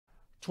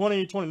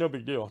2020, no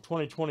big deal.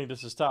 2020,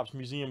 this is Topps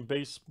Museum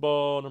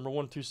Baseball number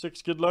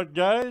 126. Good luck,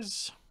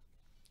 guys.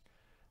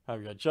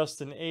 We got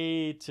Justin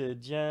A to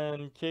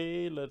John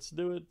K. Let's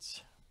do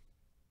it.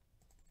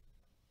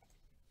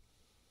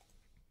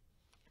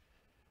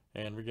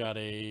 And we got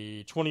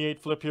a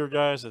 28 flip here,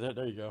 guys.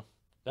 There you go.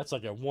 That's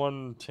like a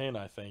 110,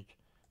 I think.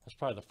 That's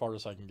probably the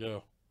farthest I can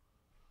go.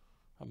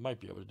 I might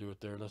be able to do it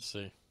there. Let's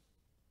see.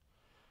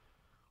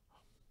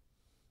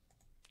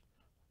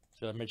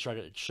 So I make sure I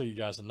can show you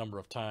guys the number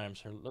of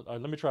times. Here,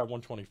 let me try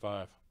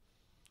 125.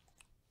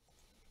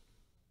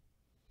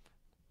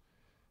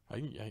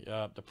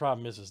 The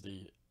problem is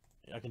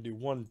I can do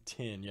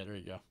 110. Yeah, there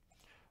you go.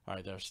 All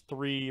right, there's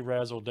 3,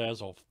 razzle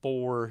dazzle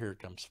 4. Here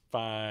comes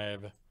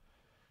 5,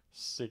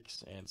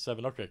 6, and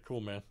 7. Okay,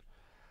 cool, man.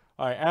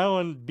 All right,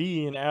 Alan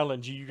B and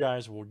Alan G, you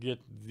guys will get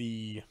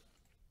the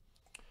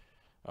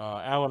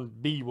Alan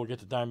B will get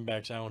the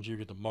Diamondbacks. Alan G will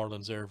get the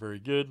Marlins there. Very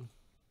good.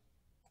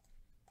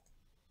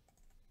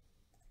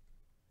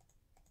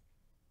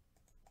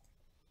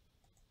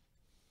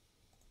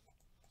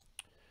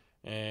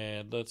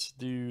 And let's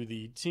do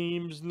the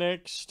teams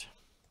next.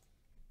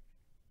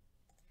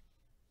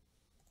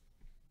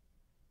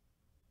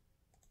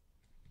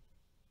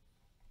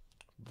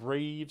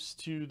 Braves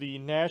to the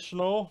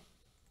National.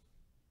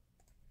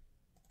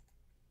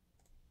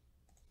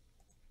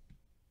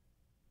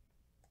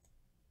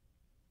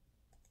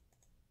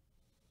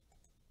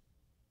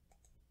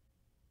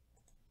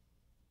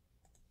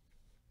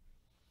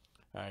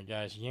 All right,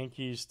 guys,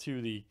 Yankees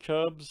to the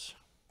Cubs.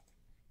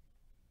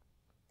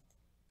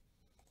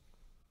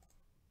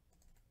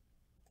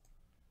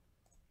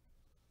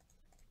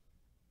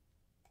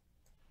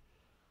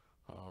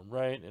 All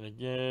right, and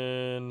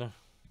again,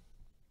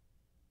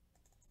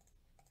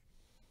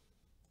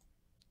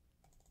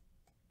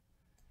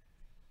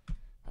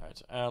 all right,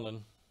 it's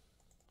Allen.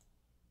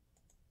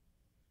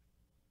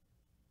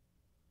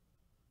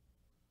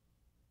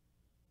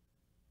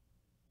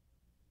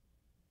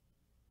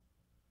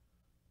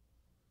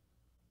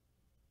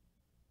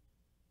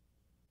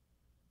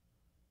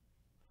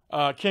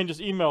 Ken,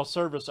 just email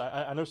service.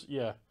 I know,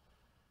 yeah.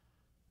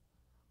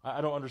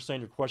 I don't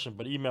understand your question,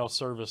 but email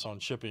service on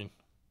shipping.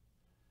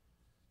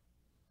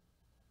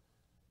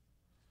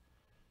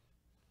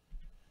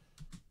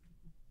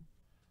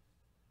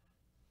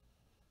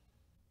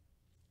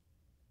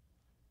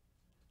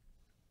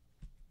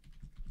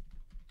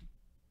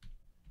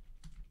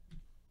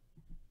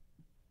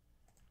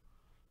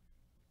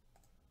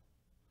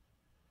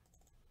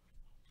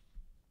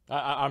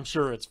 I'm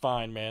sure it's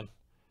fine, man.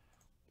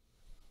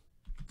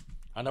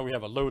 I know we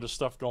have a load of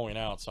stuff going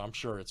out, so I'm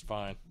sure it's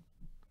fine.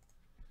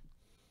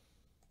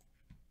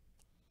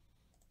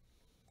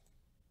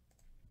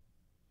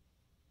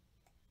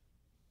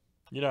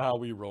 You know how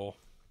we roll.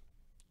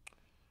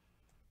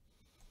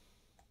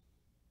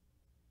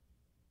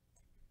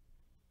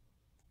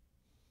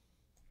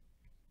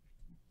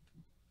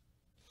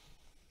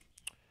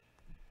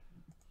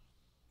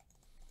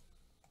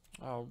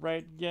 All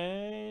right,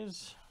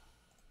 guys.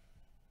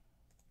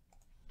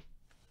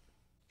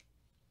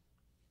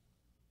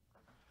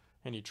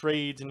 Any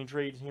trades? Any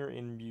trades here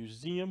in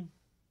museum?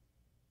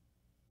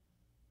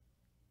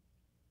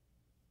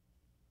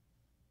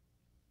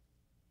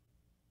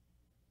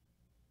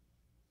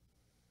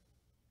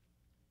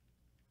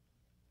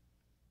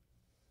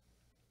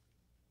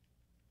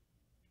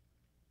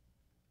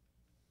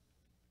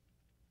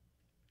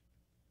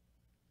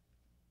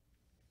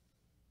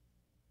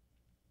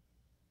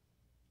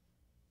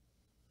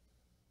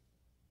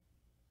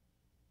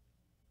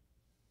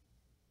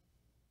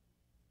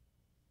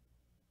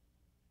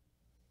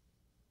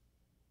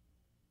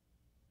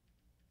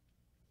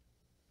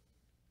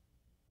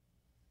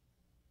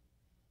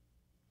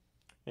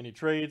 Any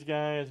trades,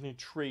 guys? Any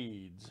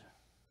trades?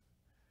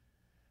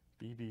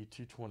 BB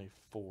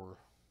 224.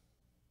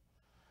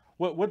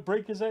 What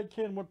break is that,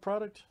 Ken? What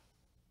product?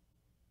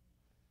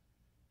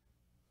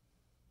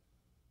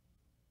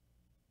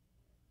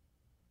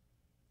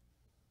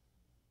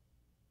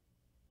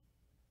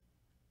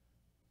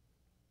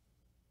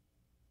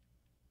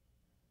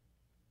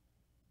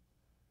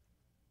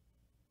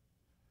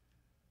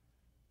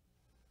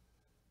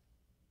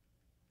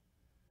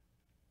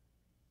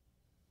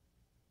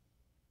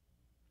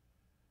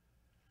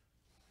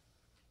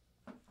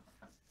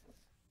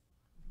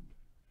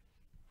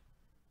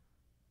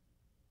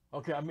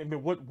 Okay, I mean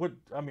what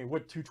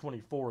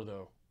 224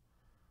 though?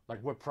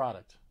 Like what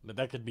product?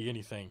 That could be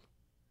anything.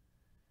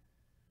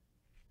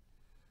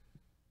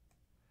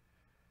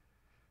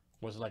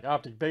 Was it like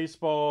Optic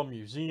Baseball,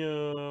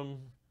 Museum,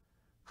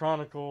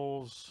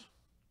 Chronicles?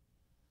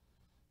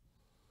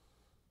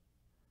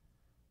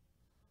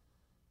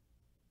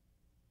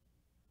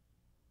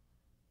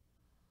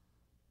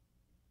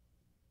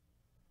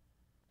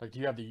 Like do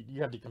you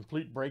have the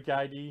complete break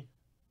ID?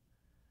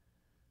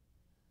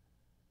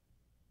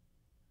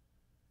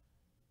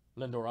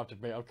 Lindor Optic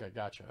Bay. Okay,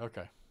 gotcha.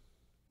 Okay.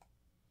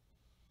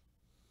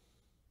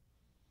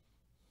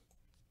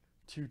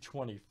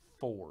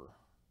 224.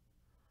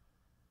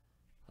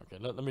 Okay,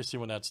 let me see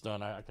when that's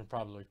done. I can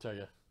probably tell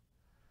you.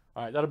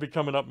 All right, that'll be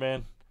coming up,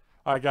 man.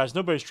 All right, guys,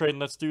 nobody's trading.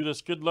 Let's do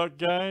this. Good luck,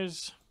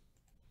 guys.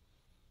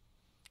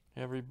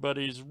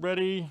 Everybody's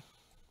ready.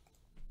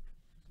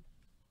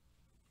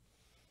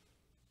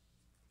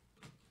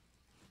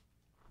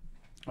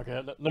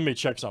 Okay, let me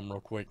check something real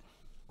quick.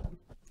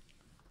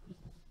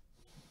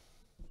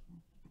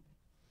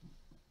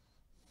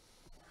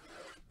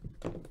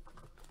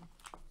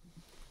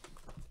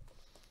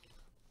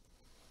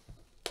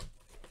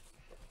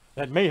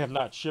 That may have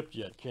not shipped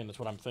yet, Ken. That's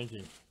what I'm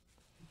thinking.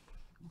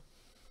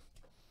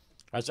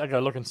 I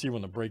gotta look and see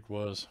when the break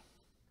was.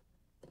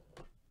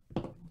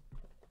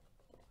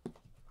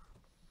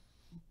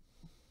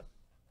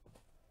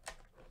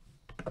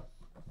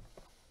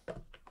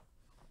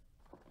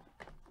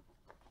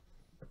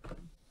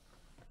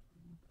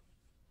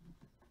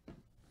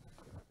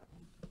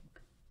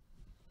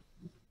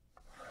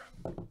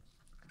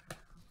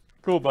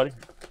 Cool, buddy.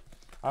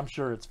 I'm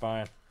sure it's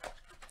fine.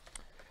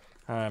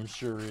 I'm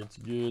sure it's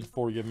good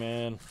for you,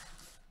 man.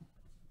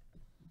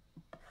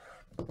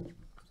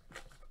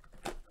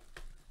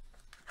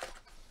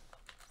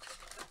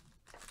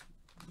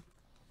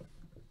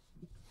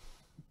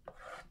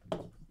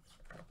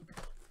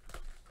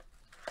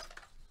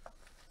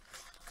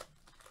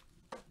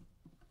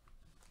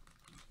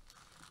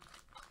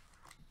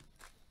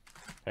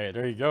 Hey,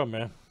 there you go,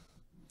 man.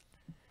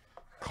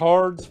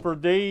 Cards for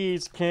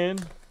days, Ken.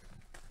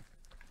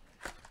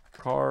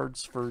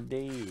 Cards for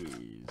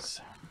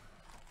days.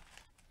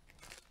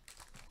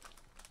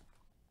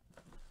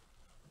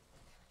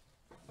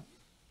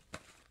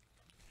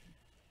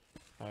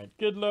 All right,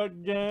 good luck,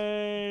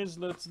 guys.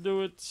 Let's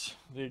do it.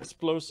 The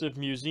Explosive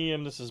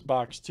Museum. This is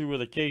box 2 of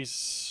the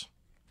case.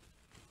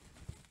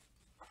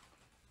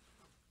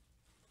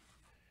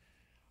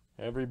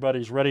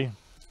 Everybody's ready.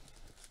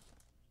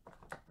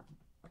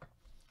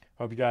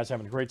 Hope you guys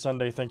having a great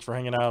Sunday. Thanks for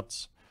hanging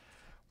out.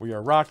 We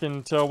are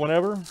rocking till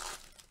whenever.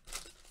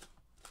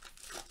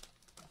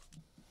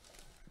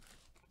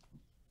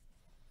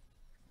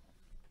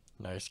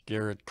 Nice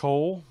Garrett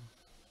Cole.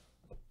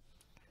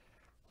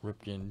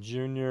 Ripken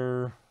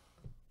Jr.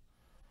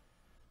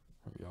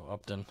 There we go,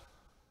 Upton.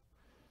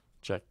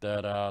 Check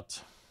that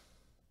out.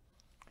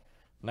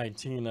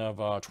 19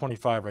 of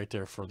 25 right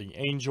there for the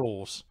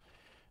Angels.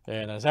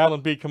 And that's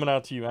Alan B coming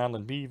out to you.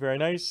 Alan B, very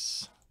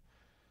nice.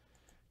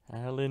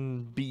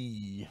 Alan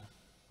B.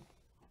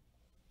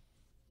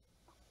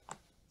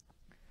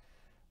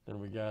 Then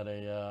we got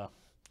a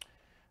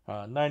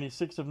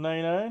 96 of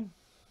 99.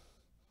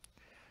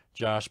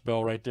 Josh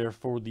Bell right there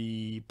for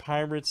the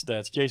Pirates.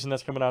 That's Jason.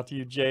 That's coming out to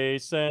you,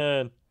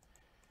 Jason.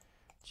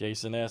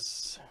 Jason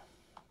S.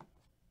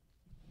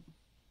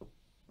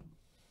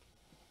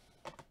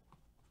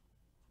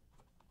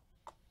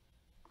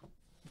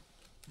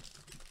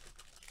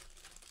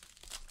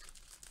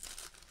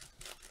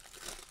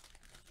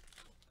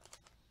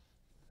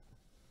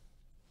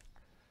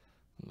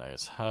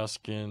 Nice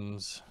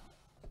Hoskins.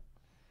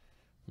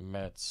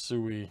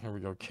 Matsui. Here we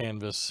go.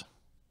 Canvas.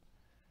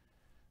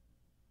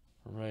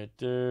 Right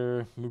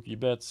there. Mookie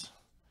Betts.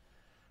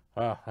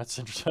 Ah, that's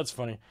interesting. That's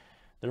funny.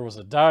 There was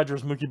a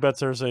Dodgers Mookie Betts.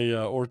 There's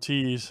a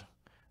Ortiz.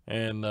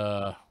 And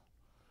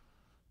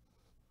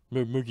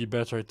Mookie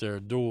Betts right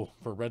there. Duel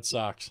for Red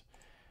Sox.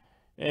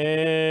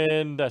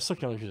 And I still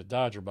can't believe he's a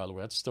Dodger, by the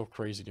way. That's still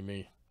crazy to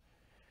me.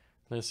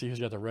 Let's see who's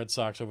got the Red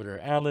Sox over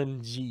there.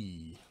 Alan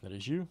G. That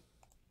is you.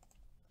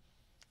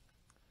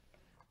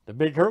 The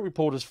Big Hurt, we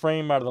pulled his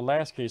frame out of the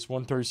last case,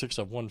 136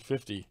 of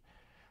 150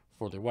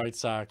 for the White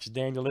Sox.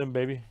 Daniel M,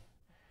 baby.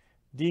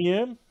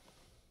 DM.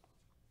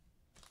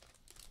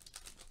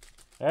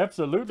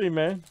 Absolutely,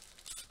 man.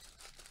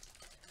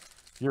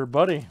 Your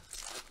buddy.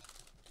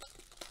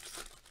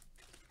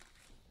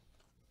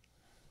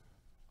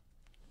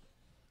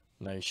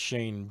 Nice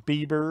Shane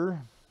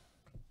Bieber.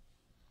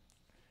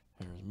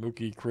 There's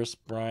Mookie, Chris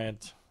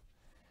Bryant.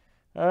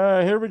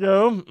 Here we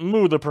go.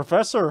 Moo, the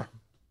Professor.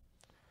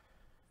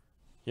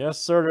 Yes,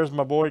 sir. There's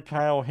my boy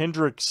Kyle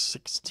Hendricks,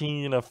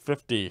 16 of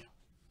 50.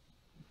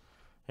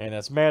 And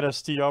that's Matt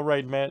ST. All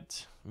right,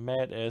 Matt.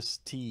 Matt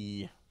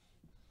ST.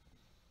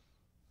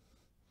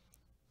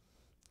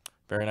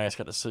 Very nice.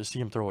 Got to see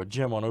him throw a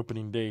gem on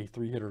opening day.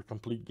 3-hitter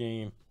complete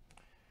game.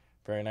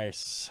 Very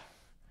nice.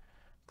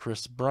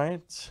 Chris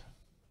Bryant.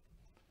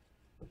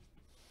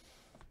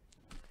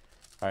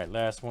 All right,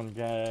 last one,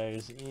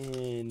 guys,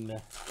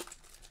 in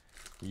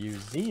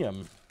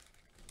Museum.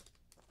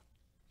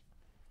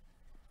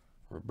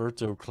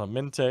 Roberto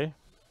Clemente.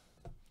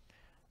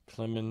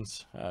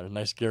 Clemens.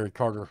 Nice Gary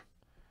Carter.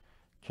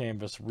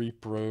 Canvas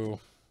Repro.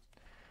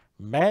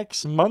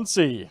 Max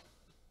Muncy.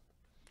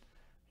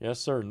 Yes,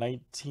 sir.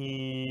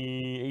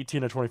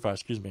 18 of 25,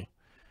 excuse me.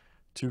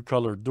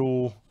 2-color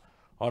dual.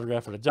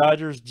 Autograph for the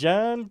Dodgers.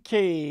 John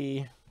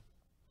K.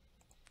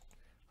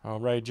 All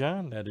right,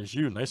 John. That is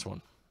you. Nice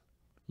one.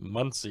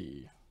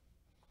 Muncy.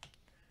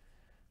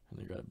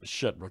 And you got a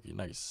Bichette rookie.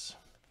 Nice.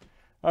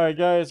 All right,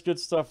 guys. Good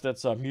stuff.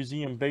 That's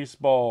Museum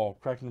Baseball.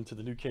 Cracking into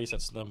the new case.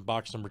 That's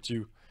box number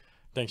 2.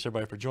 Thanks,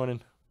 everybody, for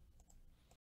joining.